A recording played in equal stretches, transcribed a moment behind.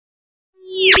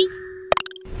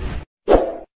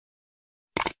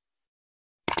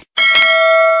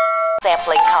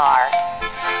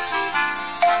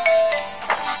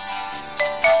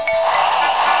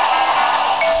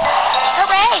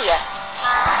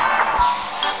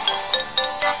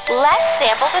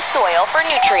sample the soil for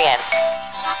nutrients.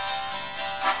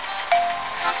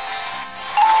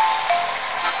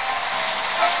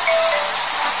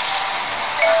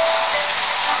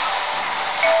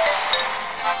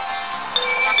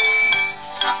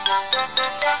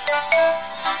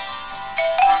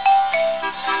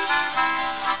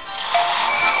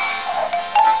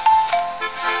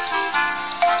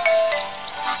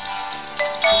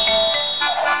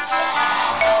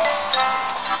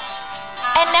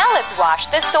 And now let's wash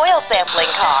the soil sampling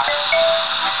car.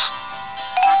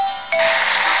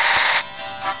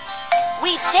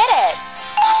 We did it!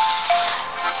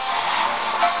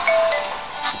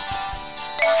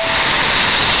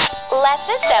 Let's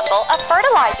assemble a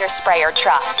fertilizer sprayer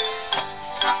truck.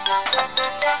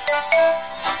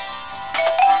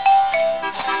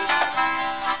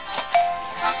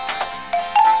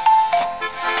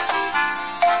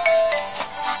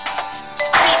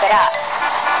 Keep it up.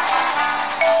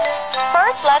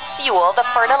 First, let's fuel the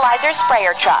fertilizer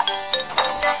sprayer truck.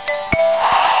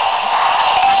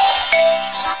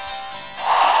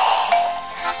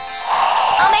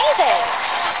 Amazing!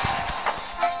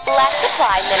 Let's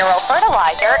apply mineral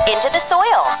fertilizer into the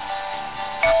soil.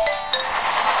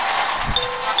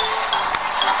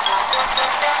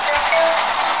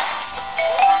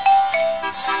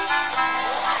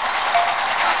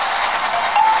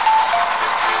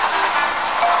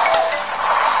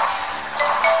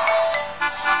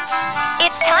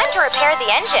 It's time to repair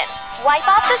the engine. Wipe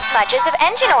off the smudges of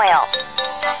engine oil.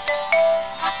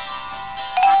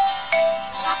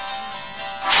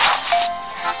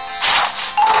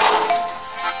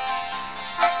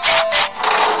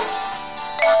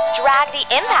 Drag the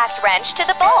impact wrench to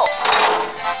the bolt.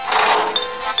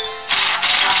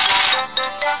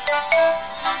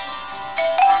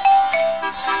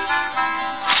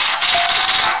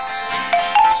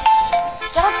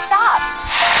 Don't stop.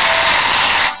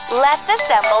 Let's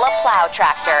assemble a plow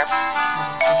tractor.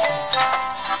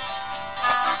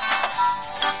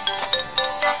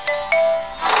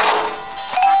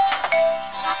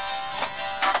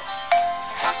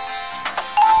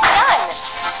 Done!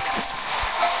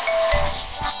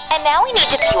 And now we need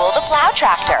to fuel the plow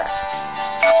tractor.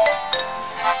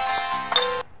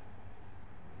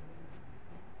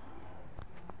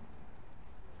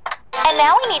 And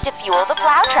now we need to fuel the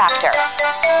plow tractor.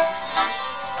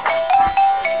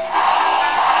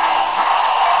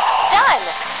 Done!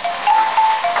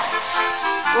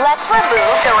 Let's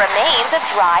remove the remains of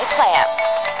dry plants.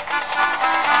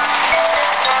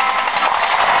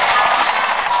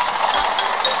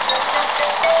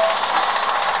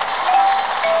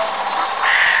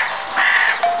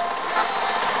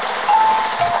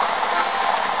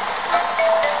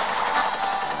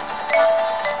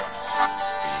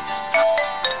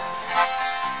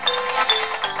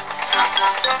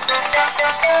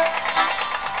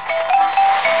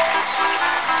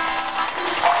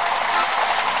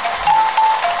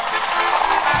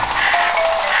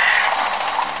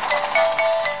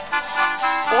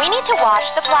 We need to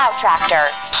wash the plow tractor.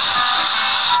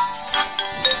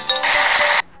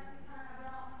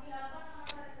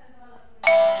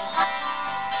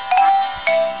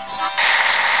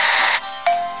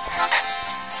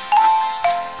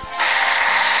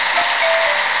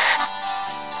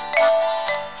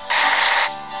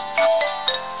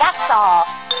 That's all.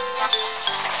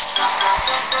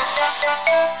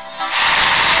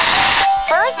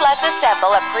 First, let's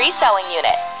assemble a pre-sewing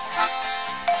unit.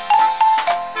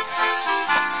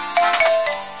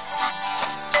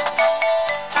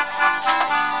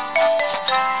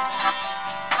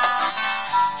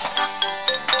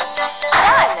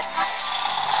 Done!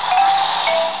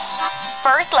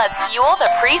 First, let's fuel the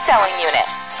pre-sewing unit.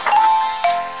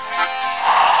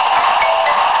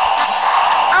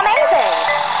 Amazing!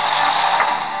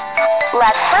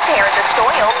 Let's prepare the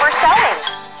soil for sowing.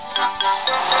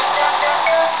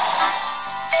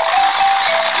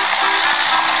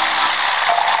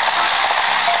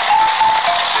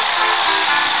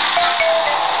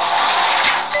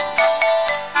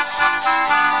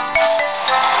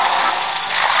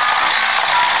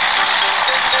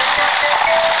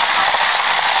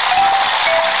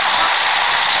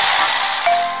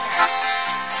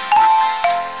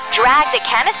 Drag the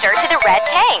canister to the red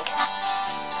tank.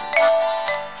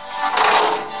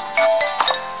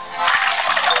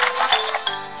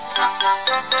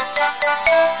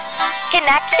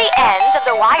 Connect the ends of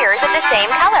the wires of the same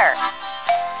color.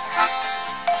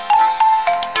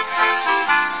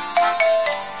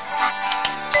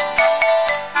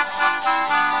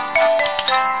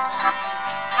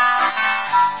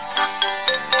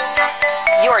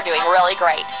 You're doing really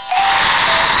great.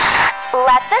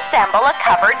 Let's assemble a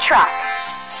covered truck.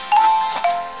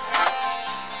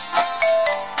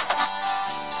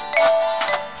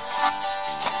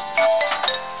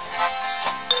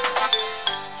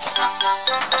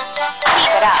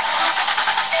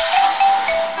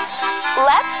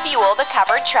 Let's fuel the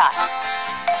covered truck.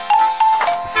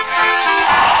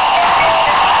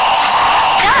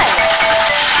 Done!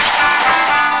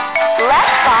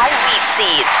 Let's buy wheat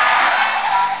seeds.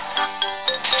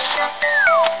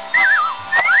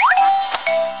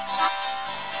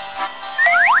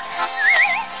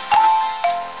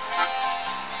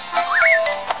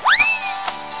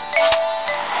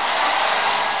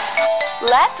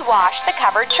 Let's wash the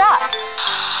covered truck.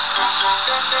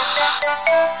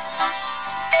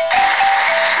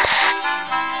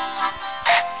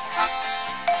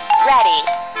 Ready.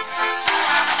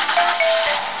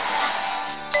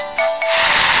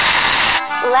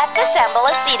 Let's assemble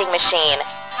a seeding machine.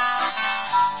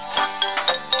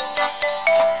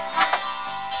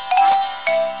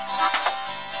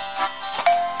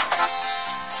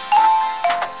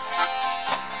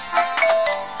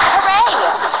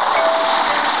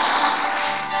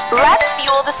 Let's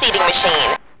fuel the seeding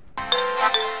machine.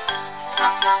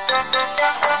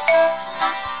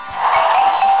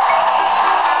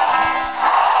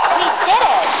 We did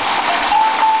it!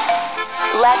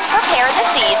 Let's prepare the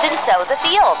seeds and sow the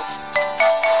field.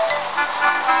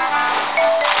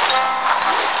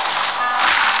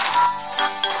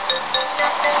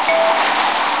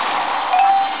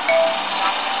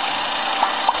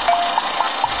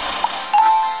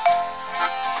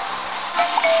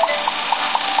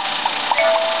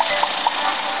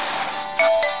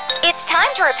 It's time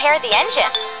to repair the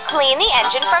engine. Clean the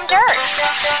engine from dirt.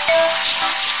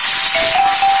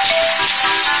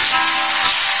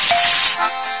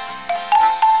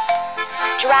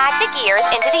 Drag the gears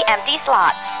into the empty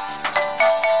slots.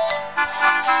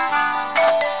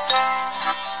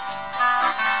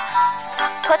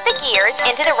 Put the gears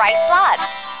into the right slots.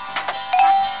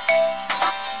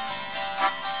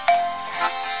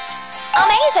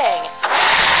 Amazing!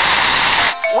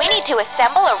 We need to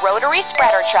assemble a rotary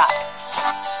spreader truck.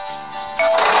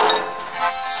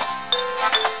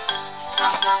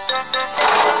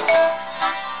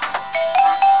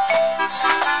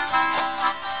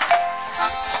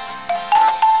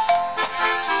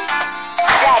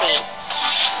 Ready.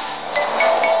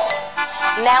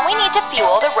 Now we need to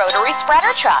fuel the rotary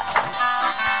spreader truck.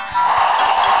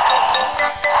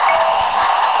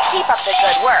 Keep up the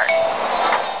good work.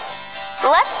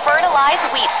 Let's fertilize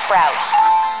wheat sprouts.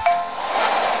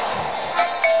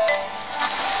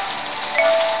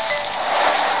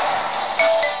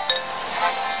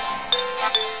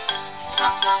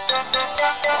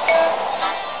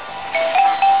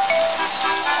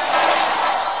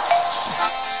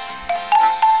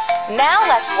 Now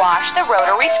let's wash the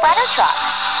rotary spreader truck.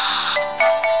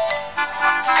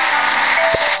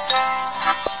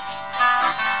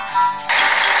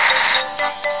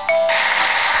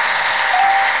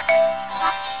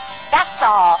 That's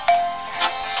all.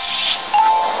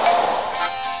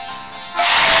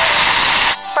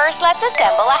 First, let's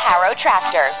assemble a harrow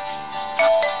tractor.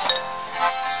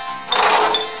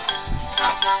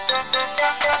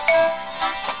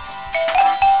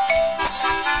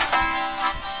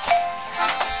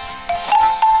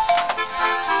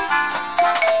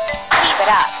 Keep it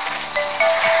up.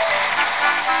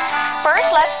 First,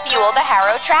 let's fuel the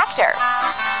harrow tractor.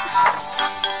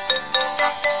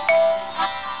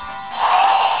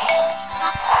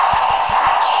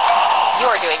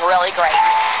 You're doing really great.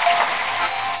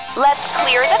 Let's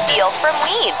clear the field from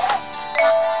weeds.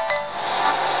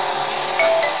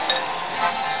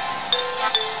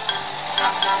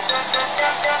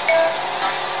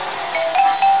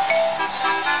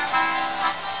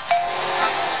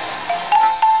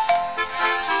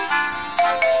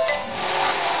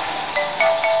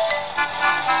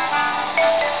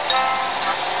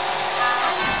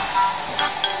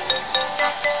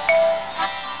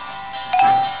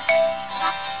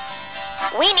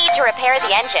 We need to repair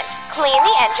the engine. Clean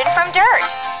the engine from dirt.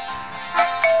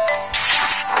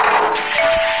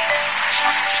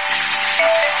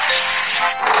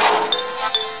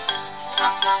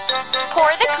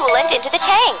 Pour the coolant into the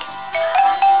tank.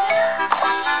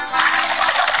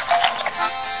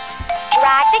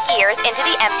 Drag the gears into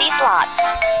the empty slots.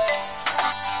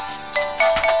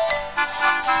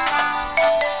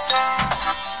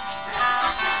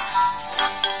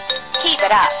 Keep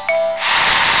it up.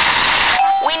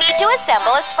 We need to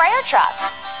assemble a sprayer truck.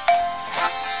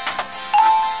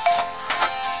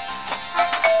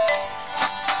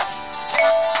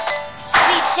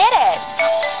 We did it!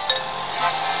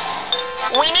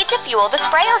 We need to fuel the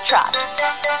sprayer truck.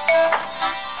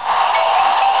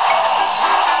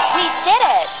 We did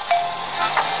it!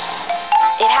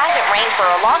 It hasn't rained for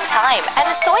a long time, and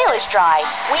the soil is dry.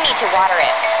 We need to water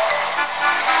it.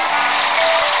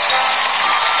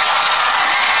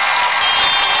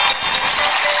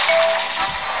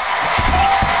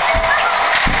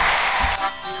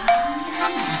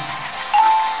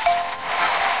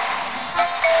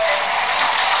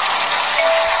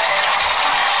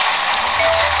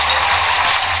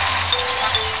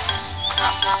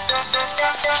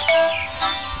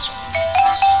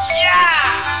 Yeah!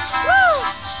 Woo!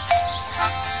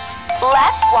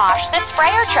 Let's wash the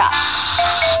sprayer truck.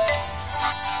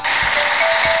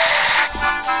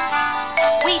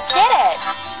 We did it!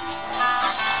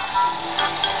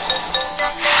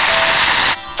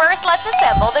 First, let's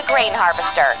assemble the grain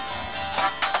harvester.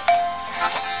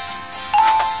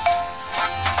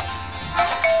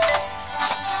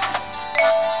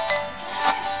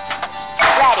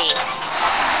 Ready.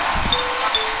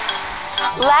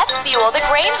 Let's fuel the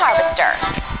grain harvester.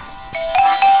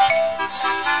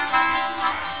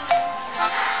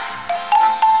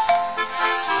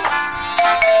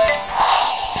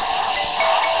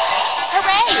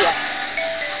 Hooray!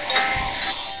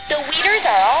 The weeders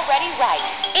are already ripe.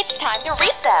 It's time to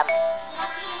reap them.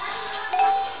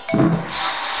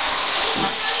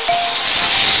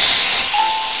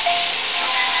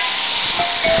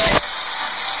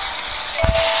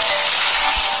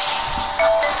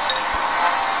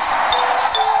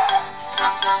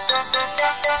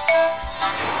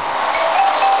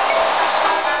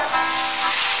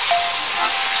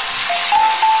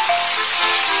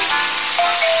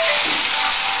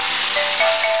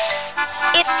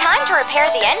 It's time to repair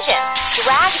the engine.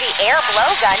 Drag the air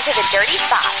blowgun to the dirty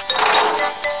spot.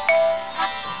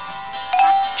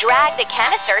 Drag the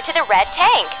canister to the red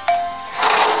tank.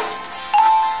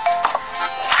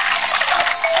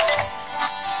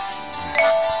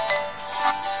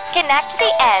 Connect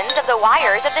the ends of the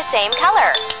wires of the same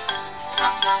color.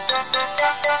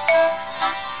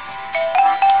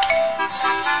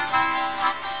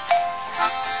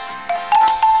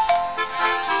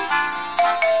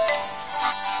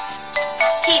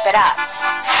 Keep it up.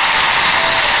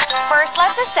 First,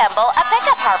 let's assemble a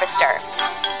pickup harvester.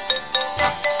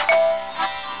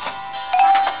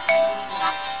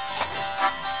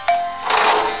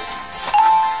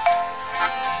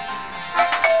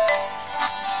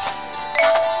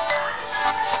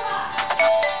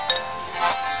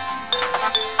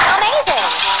 Amazing!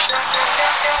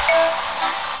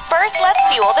 First, let's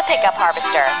fuel the pickup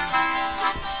harvester.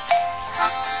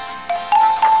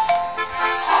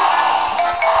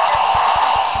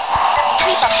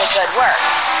 Keep up the good work.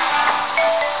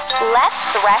 Let's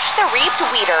thresh the reaped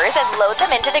weeders and load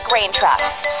them into the grain truck.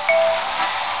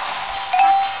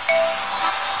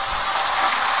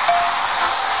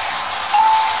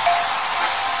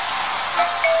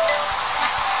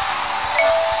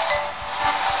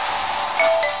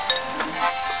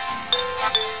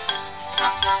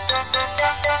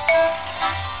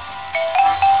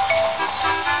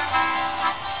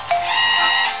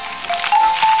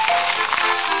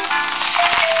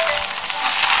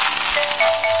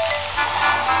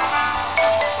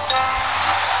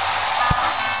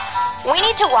 We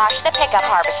need to wash the pickup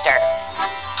harvester.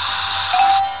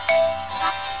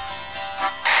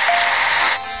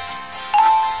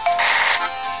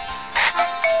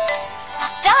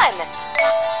 Done!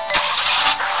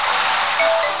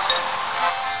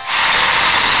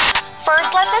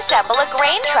 First, let's assemble a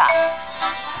grain truck.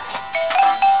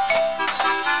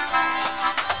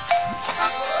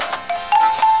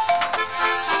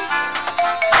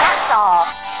 That's all.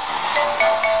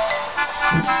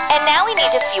 And now we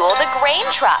need to fuel the grain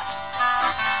truck.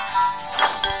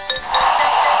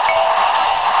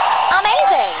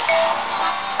 Amazing!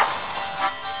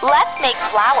 Let's make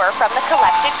flour from the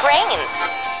collected grains.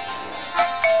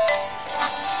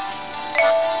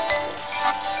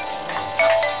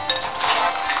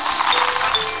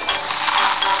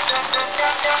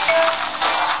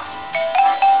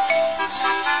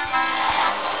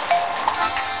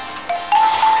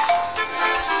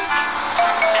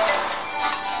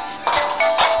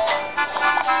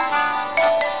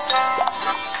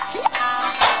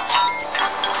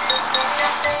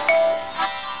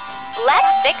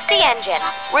 Let's fix the engine.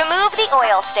 Remove the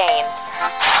oil stains.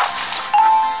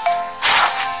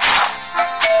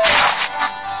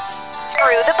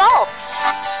 Screw the bolts.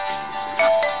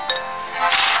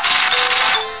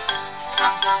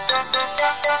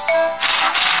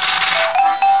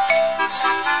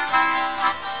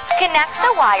 Connect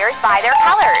the wires by their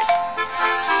colors.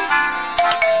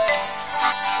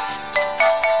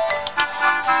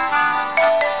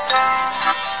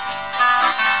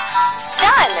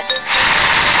 Done!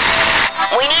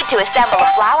 We need to assemble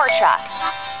a flour truck.